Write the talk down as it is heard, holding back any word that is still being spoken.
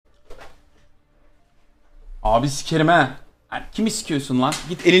Abi sikerim ha. Yani kimi sikiyorsun lan?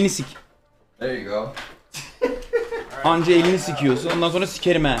 Git elini sik. There you go. Anca elini sikiyorsun. Ondan sonra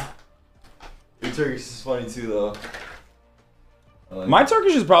sikerim ha. Your Turkish is funny too though. My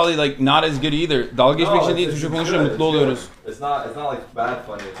Turkish is probably like not as good either. Dalga geçmek için değil, Türkçe konuşunca mutlu oluyoruz. It's not like bad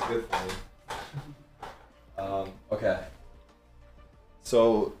funny, it's good funny. Okay.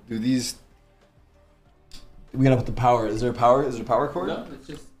 So do these? We gotta put the power. Is there a power? Is there a power cord? No, it's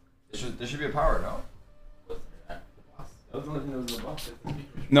just. There should be a power, no?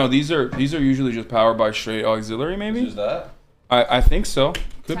 No, these are usually just powered by straight auxiliary, maybe. Is that? I think so.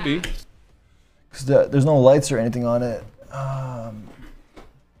 Could be. Because there's no lights or anything on it.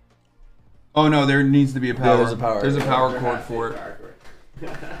 Oh no, there needs to be a power. Yeah, there's a power. There's a power cord for it.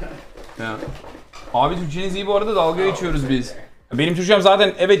 Yeah. Abi Türkçeniz iyi bu arada, dalga geçiyoruz biz. Benim Türkçem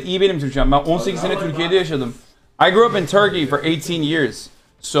zaten evet iyi benim Türkçem. Ben 18 sene Türkiye'de yaşadım. I grew up in Turkey for 18 years.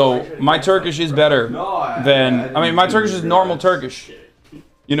 So my Turkish is better than, I mean, my Turkish is normal Turkish.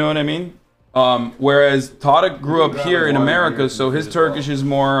 You know what I mean? Whereas Tarik grew up here in America, so his Turkish is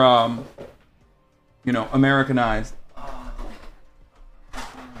more, you know, Americanized.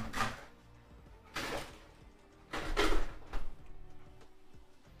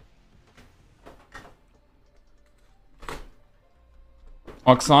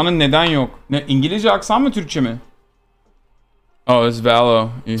 Aksanın neden yok? Ne, İngilizce aksan mı Türkçe mi? Oh, it's Valo.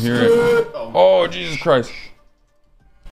 You hear it? Oh, Jesus Christ.